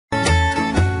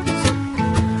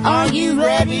you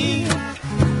ready?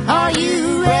 Are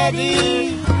you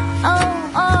ready?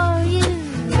 Oh, are you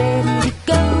ready to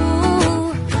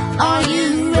go? Are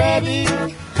you ready?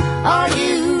 Are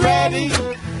you ready?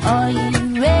 Are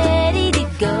you ready to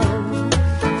go?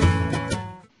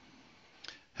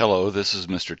 Hello, this is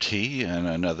Mr. T and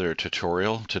another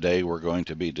tutorial. Today we're going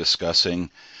to be discussing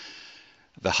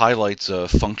the highlights of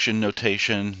function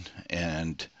notation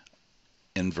and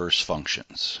inverse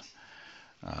functions.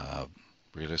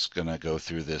 We're just going to go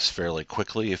through this fairly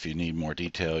quickly. If you need more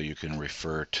detail, you can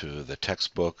refer to the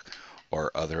textbook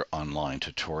or other online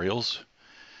tutorials.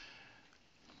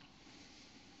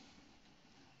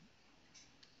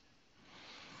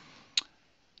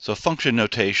 So function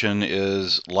notation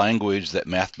is language that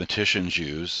mathematicians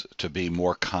use to be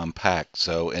more compact.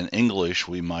 So in English,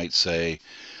 we might say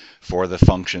for the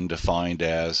function defined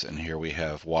as, and here we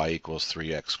have y equals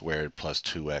 3x squared plus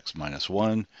 2x minus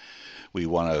 1, we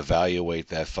want to evaluate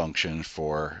that function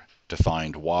for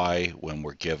defined y when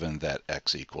we're given that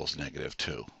x equals negative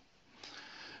 2.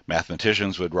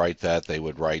 Mathematicians would write that. They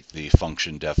would write the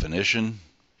function definition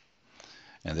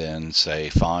and then say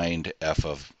find f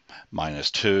of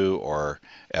minus 2 or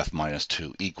f minus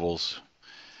 2 equals.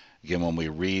 Again, when we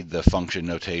read the function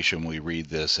notation, we read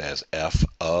this as f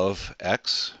of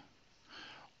x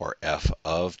or f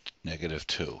of negative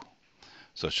 2.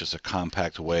 So it's just a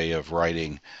compact way of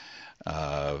writing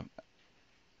our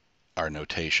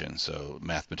notation. So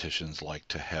mathematicians like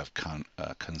to have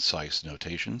concise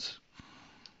notations.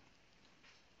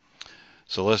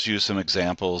 So let's use some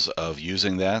examples of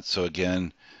using that. So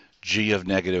again, g of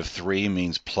negative 3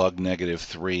 means plug negative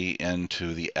 3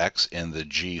 into the x in the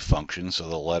g function. So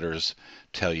the letters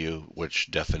tell you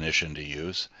which definition to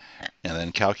use. And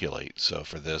then calculate. So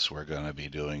for this, we're going to be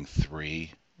doing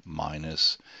 3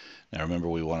 minus. Now remember,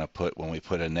 we want to put, when we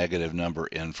put a negative number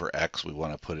in for x, we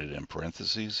want to put it in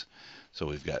parentheses. So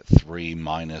we've got 3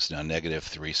 minus, now negative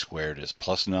 3 squared is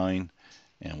plus 9,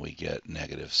 and we get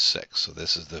negative 6. So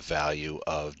this is the value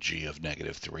of g of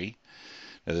negative 3.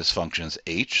 Now this function is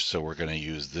h, so we're going to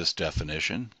use this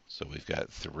definition. So we've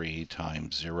got 3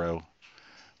 times 0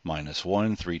 minus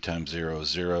 1. 3 times 0 is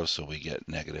 0, so we get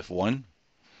negative 1.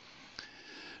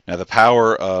 Now the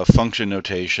power of function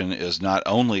notation is not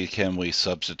only can we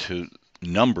substitute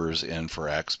numbers in for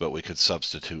x, but we could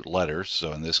substitute letters.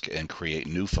 So in this, and create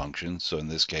new functions. So in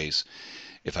this case,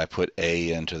 if I put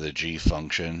a into the g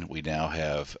function, we now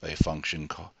have a function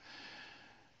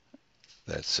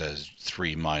that says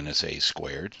 3 minus a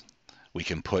squared. We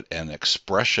can put an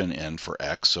expression in for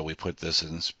x, so we put this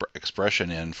expression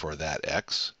in for that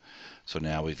x. So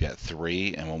now we've got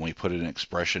 3, and when we put an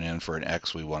expression in for an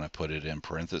x, we want to put it in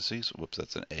parentheses. Whoops,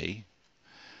 that's an a,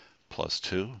 plus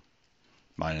 2,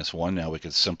 minus 1. Now we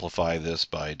could simplify this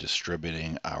by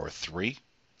distributing our 3.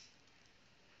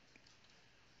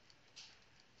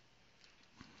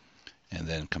 And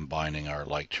then combining our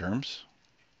like terms.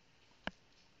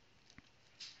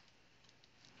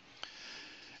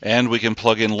 And we can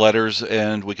plug in letters,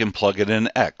 and we can plug it in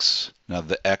x. Now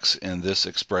the x in this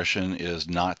expression is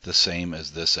not the same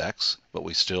as this x, but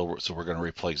we still, so we're going to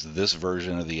replace this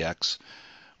version of the x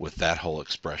with that whole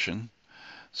expression.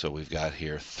 So we've got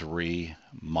here 3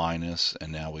 minus,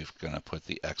 and now we're going to put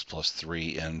the x plus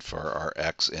 3 in for our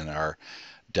x in our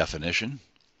definition,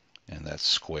 and that's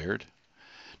squared.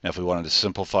 Now if we wanted to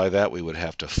simplify that, we would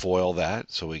have to FOIL that,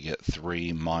 so we get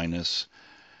 3 minus,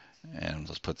 and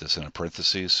let's put this in a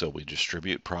parentheses so we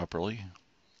distribute properly.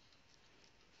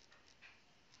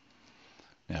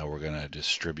 Now we're going to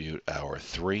distribute our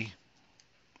 3.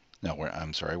 No,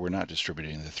 I'm sorry, we're not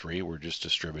distributing the 3, we're just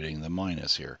distributing the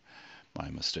minus here. My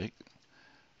mistake.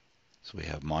 So we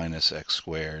have minus x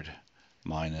squared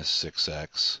minus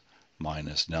 6x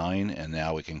minus 9, and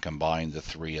now we can combine the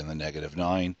 3 and the negative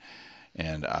 9,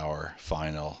 and our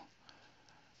final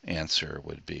answer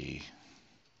would be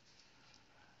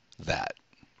that.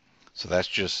 So that's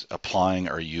just applying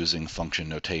or using function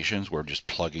notations. We're just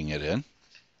plugging it in.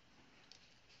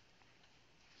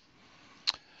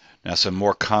 Now some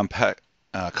more complex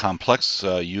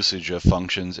usage of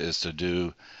functions is to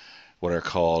do what are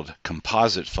called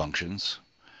composite functions.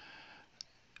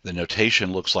 The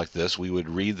notation looks like this. We would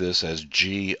read this as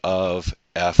g of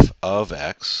f of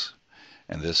x,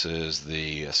 and this is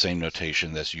the same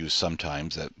notation that's used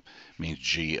sometimes. That means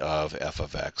g of f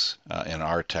of x. In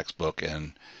our textbook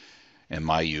and in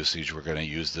my usage, we're going to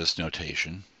use this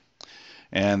notation.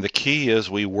 And the key is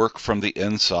we work from the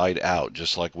inside out,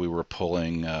 just like we were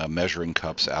pulling measuring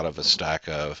cups out of a stack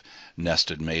of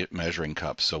nested measuring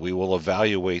cups. So we will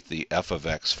evaluate the f of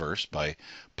x first by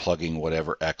plugging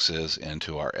whatever x is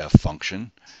into our f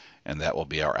function. and that will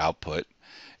be our output.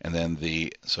 And then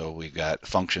so we've got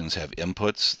functions have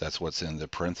inputs, that's what's in the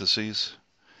parentheses.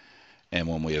 And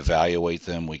when we evaluate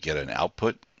them, we get an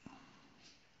output.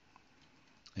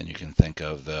 And you can think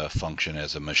of the function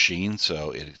as a machine.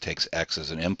 So it takes x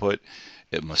as an input,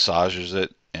 it massages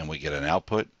it, and we get an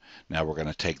output. Now we're going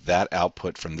to take that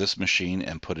output from this machine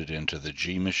and put it into the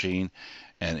G machine,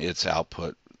 and its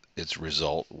output, its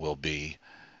result, will be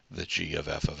the G of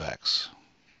f of x.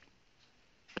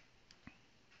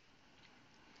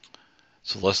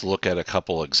 So let's look at a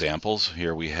couple examples.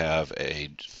 Here we have a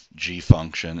G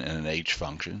function and an H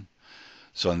function.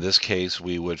 So in this case,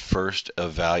 we would first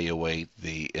evaluate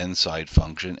the inside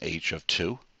function, h of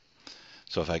 2.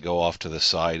 So if I go off to the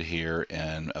side here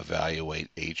and evaluate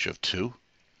h of 2,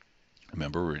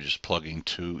 remember we're just plugging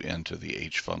 2 into the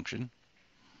h function.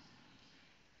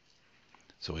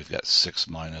 So we've got 6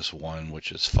 minus 1,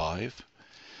 which is 5.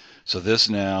 So this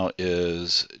now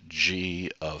is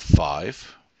g of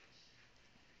 5.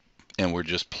 And we're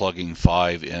just plugging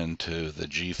 5 into the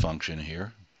g function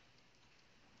here.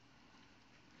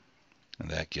 And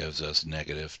that gives us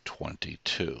negative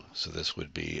 22. So this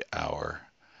would be our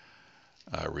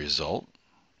result.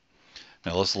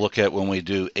 Now let's look at when we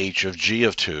do h of g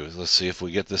of 2. Let's see if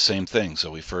we get the same thing.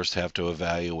 So we first have to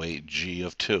evaluate g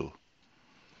of 2.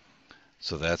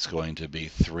 So that's going to be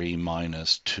 3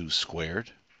 minus 2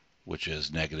 squared, which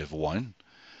is negative 1.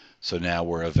 So now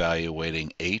we're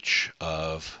evaluating h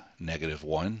of negative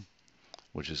 1,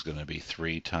 which is going to be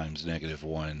 3 times negative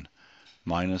 1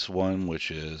 minus 1,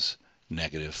 which is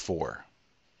negative 4.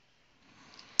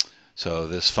 So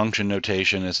this function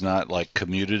notation is not like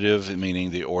commutative, meaning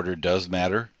the order does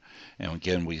matter. And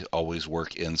again, we always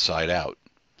work inside out.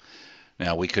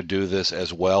 Now we could do this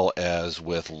as well as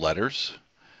with letters.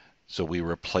 So we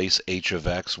replace h of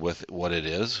x with what it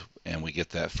is, and we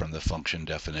get that from the function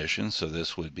definition. So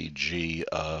this would be g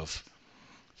of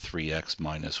 3x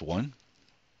minus 1.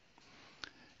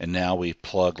 And now we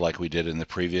plug, like we did in the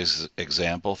previous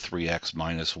example, 3x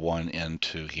minus 1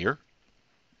 into here.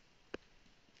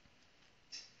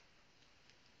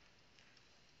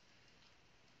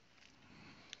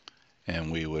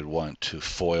 And we would want to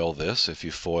FOIL this. If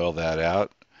you FOIL that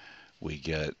out, we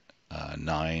get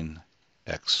 9x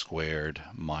squared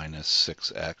minus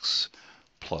 6x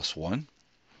plus 1.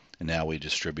 And now we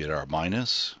distribute our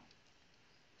minus.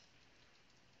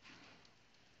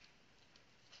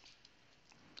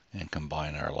 And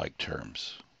combine our like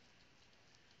terms.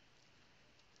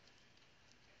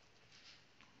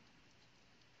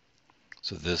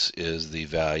 So this is the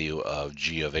value of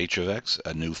g of h of x,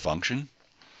 a new function.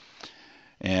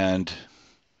 And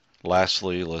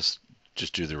lastly, let's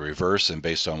just do the reverse. And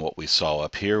based on what we saw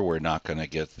up here, we're not going to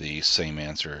get the same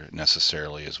answer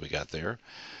necessarily as we got there.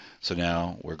 So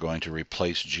now we're going to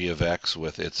replace g of x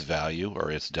with its value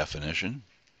or its definition.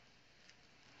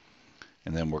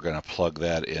 And then we're going to plug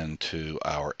that into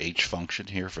our h function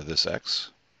here for this x.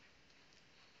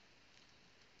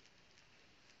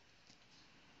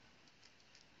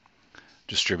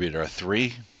 Distribute our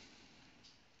 3.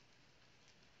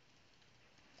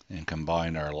 And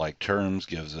combine our like terms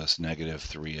gives us negative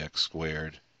 3x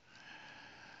squared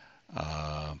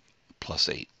plus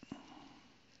 8.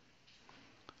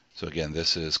 So again,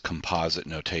 this is composite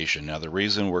notation. Now the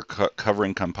reason we're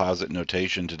covering composite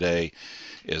notation today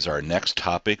is our next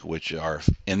topic, which are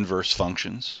inverse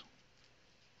functions.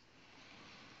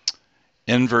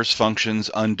 Inverse functions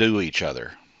undo each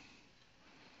other.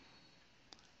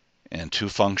 And two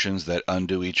functions that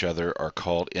undo each other are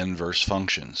called inverse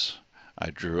functions. I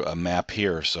drew a map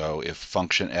here, so if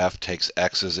function f takes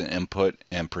x as an input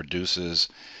and produces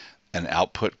an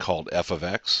output called f of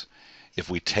x, if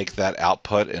we take that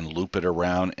output and loop it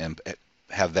around and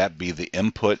have that be the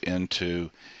input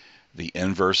into the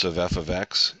inverse of f of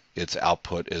x, its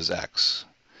output is x.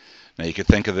 Now you could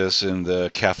think of this in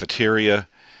the cafeteria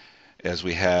as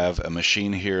we have a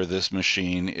machine here. This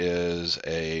machine is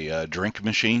a drink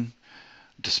machine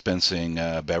dispensing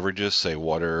beverages, say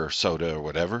water, soda, or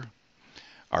whatever.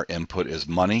 Our input is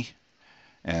money,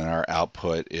 and our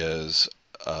output is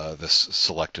this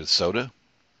selected soda.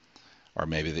 Or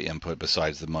maybe the input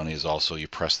besides the money is also you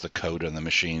press the code on the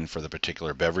machine for the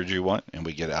particular beverage you want, and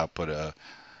we get output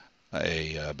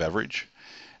a beverage.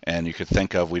 And you could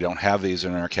think of, we don't have these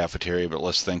in our cafeteria, but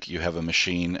let's think you have a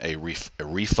machine, a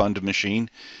refund machine.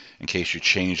 In case you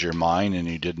change your mind and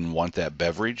you didn't want that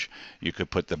beverage, you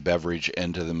could put the beverage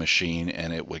into the machine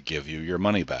and it would give you your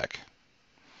money back.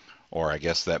 Or I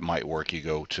guess that might work. You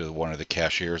go to one of the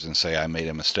cashiers and say, I made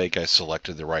a mistake, I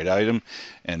selected the right item,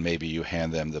 and maybe you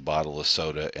hand them the bottle of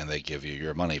soda and they give you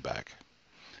your money back.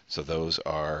 So those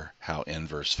are how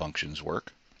inverse functions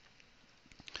work.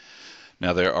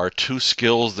 Now there are two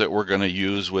skills that we're going to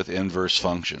use with inverse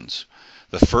functions.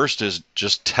 The first is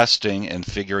just testing and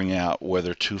figuring out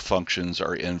whether two functions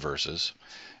are inverses.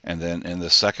 And then in the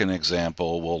second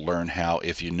example, we'll learn how,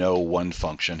 if you know one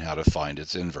function, how to find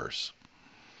its inverse.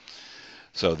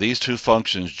 So these two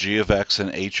functions, g of x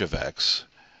and h of x,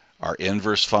 are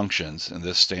inverse functions, and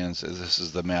this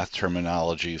is the math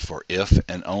terminology for if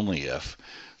and only if.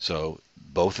 So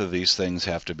both of these things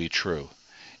have to be true.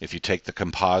 If you take the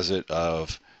composite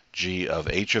of g of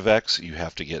h of x, you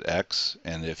have to get x,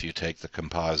 and if you take the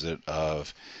composite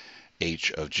of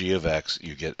h of g of x,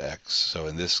 you get x. So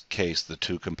in this case, the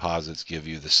two composites give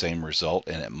you the same result,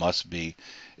 and it must be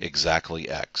exactly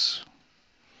x.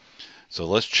 So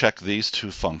let's check these two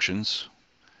functions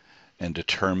and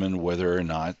determine whether or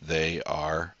not they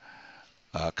are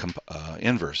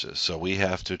inverses. So we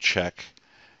have to check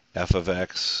f of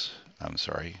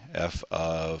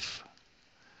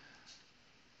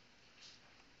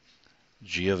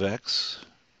g of x,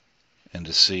 and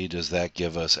to see does that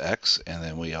give us x, and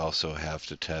then we also have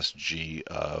to test g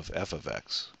of f of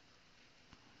x.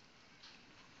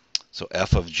 So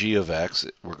f of g of x,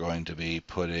 we're going to be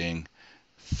putting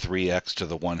 3x to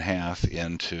the 1/2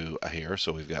 into here,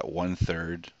 so we've got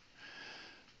 1/3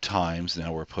 times,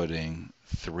 now we're putting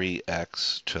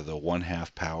 3x to the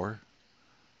 1/2 power,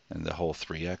 and the whole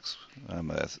 3x.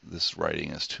 This writing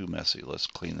is too messy. Let's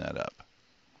clean that up.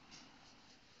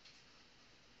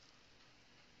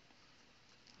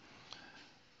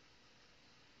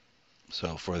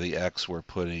 So for the x, we're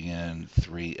putting in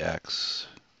 3x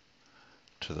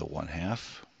to the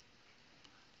 1/2,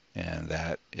 and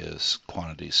that is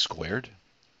quantity squared.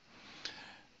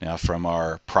 Now from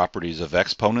our properties of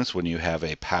exponents, when you have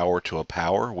a power to a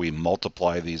power, we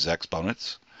multiply these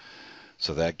exponents.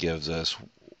 So that gives us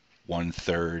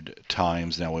 1/3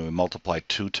 times. Now when we multiply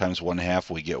 2 times 1/2,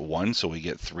 we get 1, so we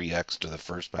get 3x to the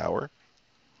first power,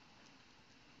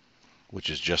 which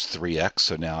is just 3x.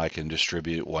 So now I can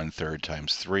distribute 1/3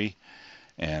 times 3,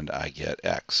 and I get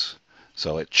x.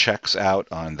 So it checks out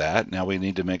on that. Now we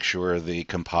need to make sure the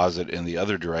composite in the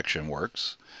other direction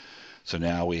works. So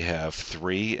now we have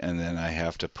 3, and then I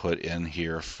have to put in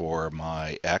here for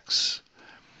my x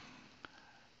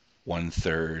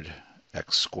 1/3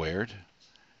 x squared,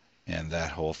 and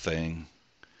that whole thing,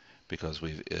 because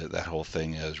that whole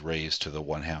thing is raised to the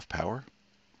 1/2 power.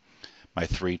 My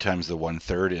 3 times the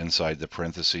 1/3 inside the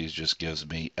parentheses just gives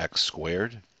me x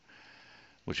squared,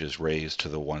 which is raised to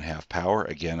the 1/2 power.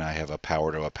 Again, I have a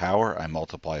power to a power. I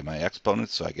multiply my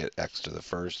exponents, so I get x to the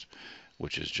first,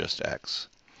 which is just x.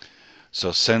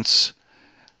 So since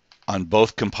on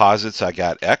both composites I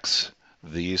got x,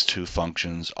 these two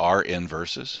functions are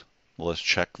inverses. Let's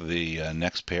check the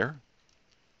next pair.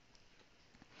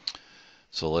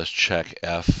 So let's check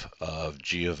f of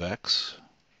g of x.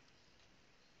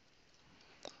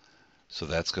 So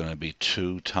that's going to be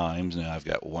 2 times, now I've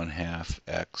got 1/2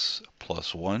 x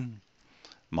plus 1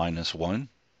 minus 1.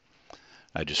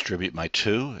 I distribute my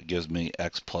 2, it gives me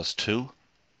x plus 2.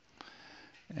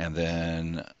 And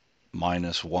then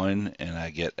minus 1, and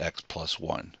I get x plus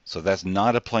 1. So that's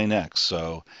not a plain x,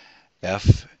 so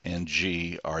f and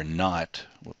g are not,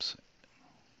 whoops,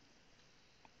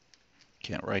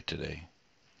 can't write today,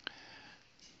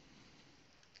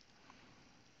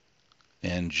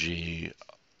 and g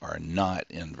are not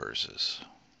inverses.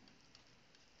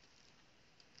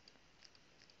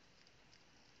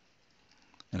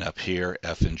 And up here,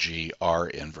 f and g are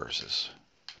inverses.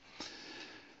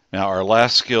 Now our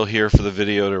last skill here for the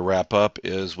video to wrap up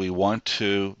is we want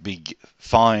to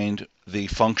find the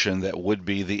function that would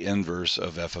be the inverse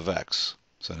of f of x.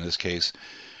 So in this case,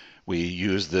 we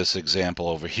use this example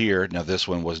over here. Now this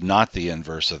one was not the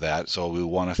inverse of that, so we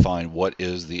want to find what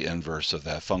is the inverse of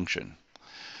that function.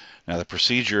 Now the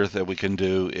procedure that we can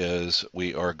do is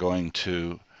we are going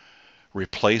to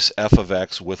replace f of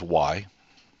x with y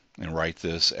and write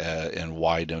this in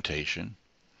y notation.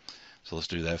 So let's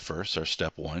do that first, our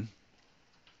step 1.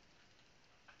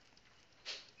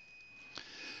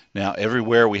 Now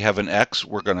everywhere we have an x,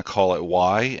 we're going to call it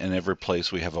y, and every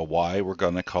place we have a y, we're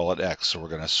going to call it x. So we're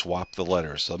going to swap the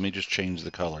letters. So let me just change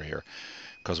the color here,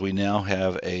 because we now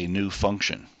have a new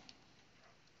function.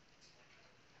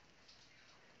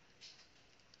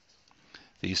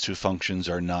 These two functions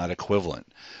are not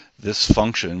equivalent. This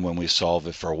function, when we solve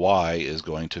it for y, is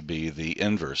going to be the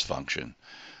inverse function.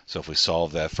 So if we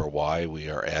solve that for y, we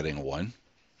are adding 1.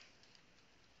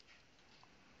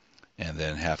 And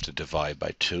then have to divide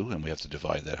by 2, and we have to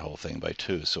divide that whole thing by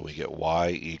 2. So we get y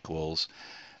equals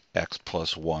x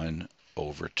plus 1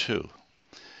 over 2.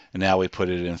 And now we put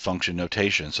it in function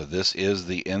notation. So this is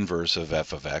the inverse of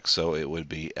f of x, so it would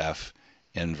be f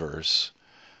inverse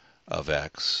of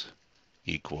x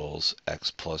equals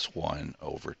x plus 1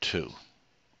 over 2.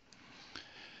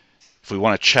 If we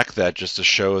want to check that just to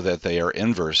show that they are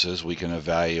inverses, we can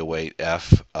evaluate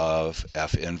f of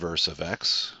f inverse of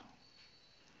x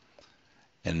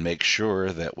and make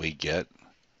sure that we get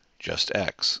just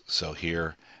x. So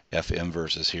here f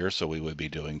inverse is here, so we would be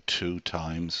doing 2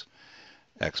 times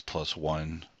x plus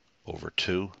 1 over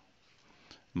 2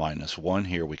 minus 1.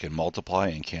 Here we can multiply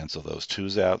and cancel those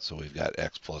 2's out, so we've got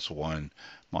x plus 1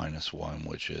 minus 1,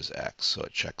 which is x, so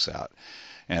it checks out.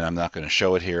 And I'm not going to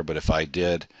show it here, but if I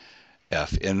did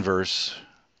f inverse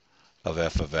of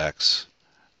f of x,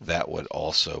 that would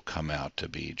also come out to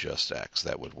be just x.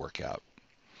 That would work out.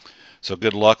 So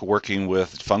good luck working with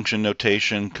function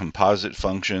notation, composite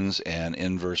functions, and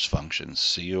inverse functions.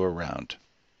 See you around.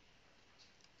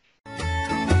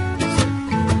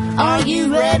 Are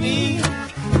you ready?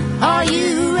 Are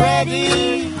you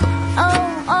ready?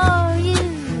 Oh, are you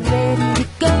ready to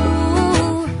go?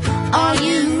 Are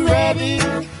you ready?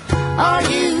 Are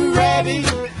you ready?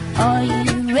 Are you